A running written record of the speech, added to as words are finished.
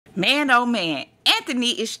Man, oh man,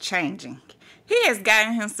 Anthony is changing. He has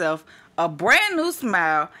gotten himself a brand new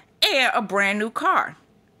smile and a brand new car.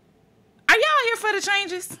 Are y'all here for the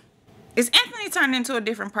changes? Is Anthony turned into a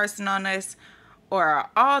different person on us? Or are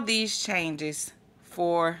all these changes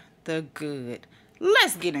for the good?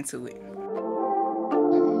 Let's get into it.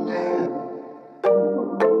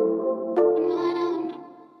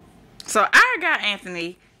 So our guy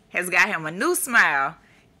Anthony has got him a new smile,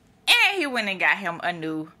 and he went and got him a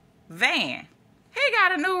new van. He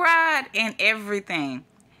got a new ride and everything.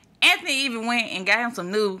 Anthony even went and got him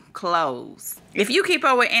some new clothes. If you keep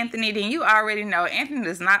up with Anthony, then you already know Anthony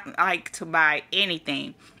does not like to buy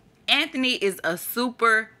anything. Anthony is a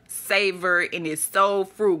super saver and is so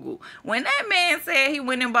frugal. When that man said he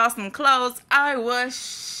went and bought some clothes, I was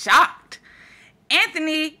shocked.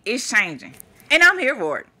 Anthony is changing, and I'm here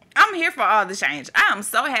for it. I'm here for all the change. I am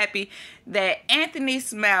so happy that Anthony's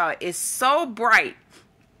smile is so bright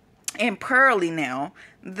and pearly now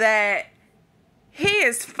that he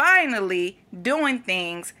is finally doing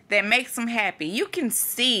things that makes him happy. You can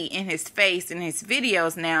see in his face, in his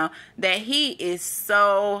videos now, that he is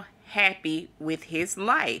so happy with his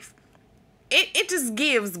life. It just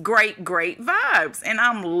gives great vibes, and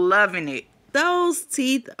I'm loving it. Those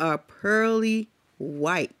teeth are pearly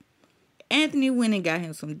white. Anthony went and got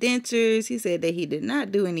him some dentures. He said that he did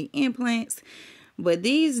not do any implants, but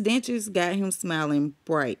these dentures got him smiling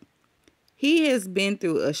bright. He has been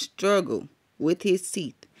through a struggle with his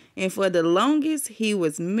teeth, and for the longest he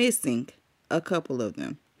was missing a couple of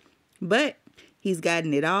them. But he's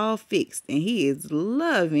gotten it all fixed, and he is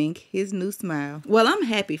loving his new smile. Well, I'm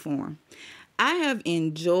happy for him. I have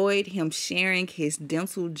enjoyed him sharing his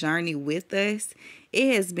dental journey with us.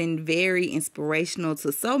 It has been very inspirational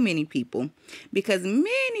to so many people because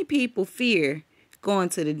many people fear going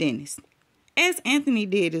to the dentist, as Anthony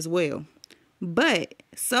did as well. But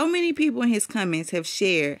so many people in his comments have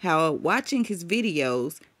shared how watching his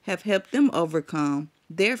videos have helped them overcome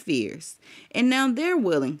their fears, and now they're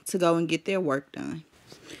willing to go and get their work done.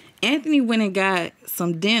 Anthony went and got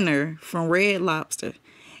some dinner from Red Lobster,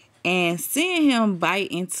 and seeing him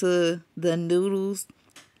bite into the noodles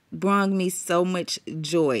brought me so much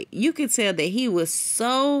joy. You could tell that he was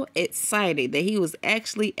so excited that he was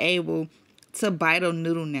actually able to bite a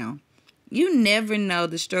noodle now. You never know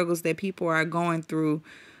the struggles that people are going through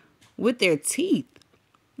with their teeth.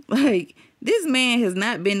 Like, this man has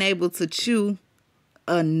not been able to chew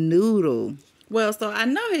a noodle. Well, so I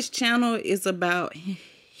know his channel is about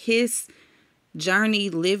his journey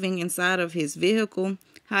living inside of his vehicle.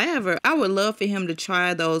 However, I would love for him to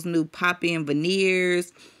try those new pop-in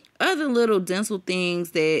veneers, other little dental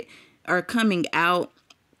things that are coming out,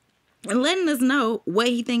 and letting us know what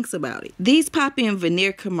he thinks about it. These pop-in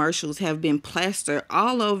veneer commercials have been plastered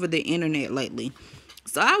all over the internet lately.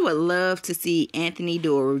 So I would love to see Anthony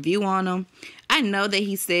do a review on them. I know that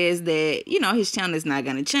he says that, you know, his channel is not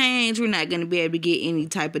going to change. We're not going to be able to get any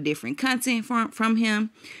type of different content from him.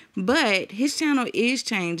 But his channel is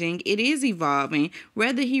changing. It is evolving,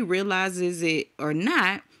 whether he realizes it or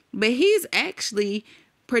not. But he's actually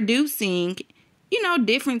producing, you know,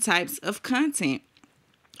 different types of content.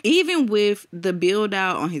 Even with the build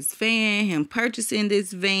out on his van, him purchasing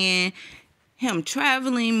this van, him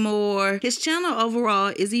traveling more, his channel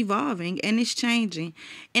overall is evolving and it's changing.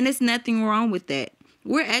 And there's nothing wrong with that.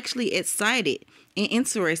 We're actually excited and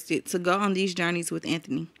interested to go on these journeys with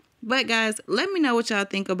Anthony. But guys, let me know what y'all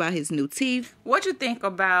think about his new teeth. What you think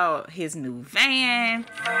about his new van?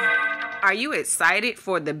 Are you excited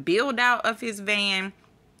for the build out of his van?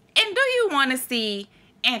 And do you want to see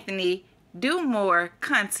Anthony do more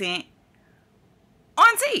content on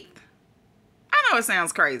teeth? I know it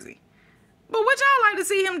sounds crazy, but would y'all like to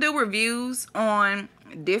see him do reviews on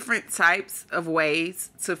different types of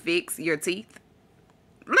ways to fix your teeth?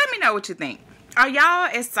 Let me know what you think. Are y'all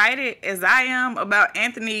excited as I am about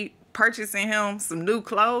Anthony purchasing him some new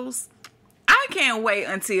clothes? I can't wait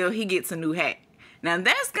until he gets a new hat. Now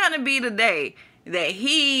that's gonna be the day that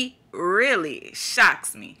he really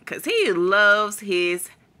shocks me, because he loves his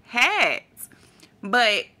hats.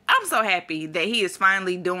 But I'm so happy that he is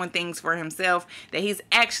finally doing things for himself, that he's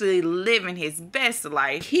actually living his best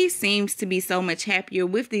life. He seems to be so much happier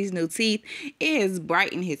with these new teeth. It has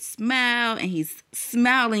brightened his smile, and he's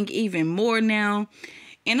smiling even more now.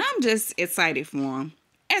 And I'm just excited for him.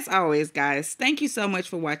 As always, guys, thank you so much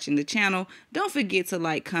for watching the channel. Don't forget to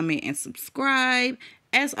like, comment, and subscribe.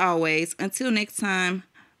 As always, until next time,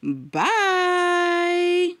 bye.